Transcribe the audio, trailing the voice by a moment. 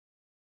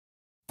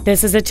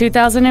This is a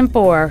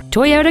 2004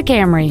 Toyota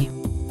Camry.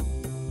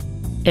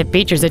 It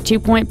features a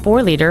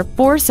 2.4-liter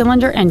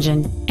four-cylinder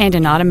engine and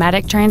an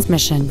automatic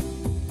transmission.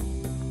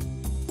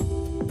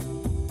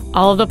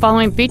 All of the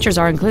following features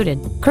are included: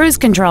 cruise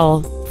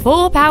control,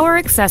 full power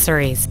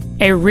accessories,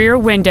 a rear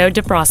window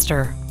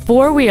defroster,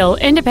 four-wheel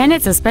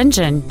independent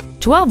suspension,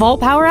 12-volt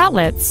power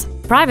outlets,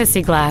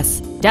 privacy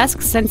glass,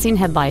 dusk sensing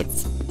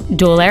headlights,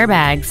 dual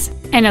airbags,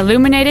 an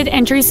illuminated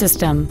entry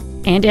system,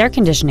 and air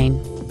conditioning.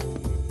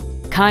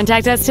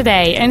 Contact us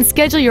today and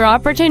schedule your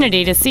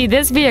opportunity to see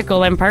this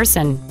vehicle in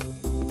person.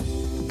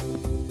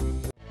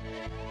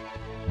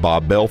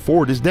 Bob Bell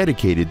Ford is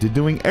dedicated to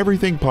doing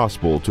everything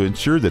possible to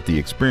ensure that the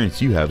experience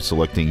you have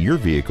selecting your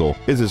vehicle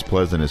is as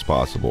pleasant as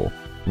possible.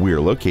 We are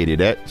located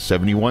at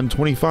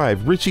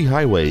 7125 Ritchie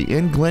Highway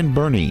in Glen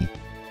Burnie.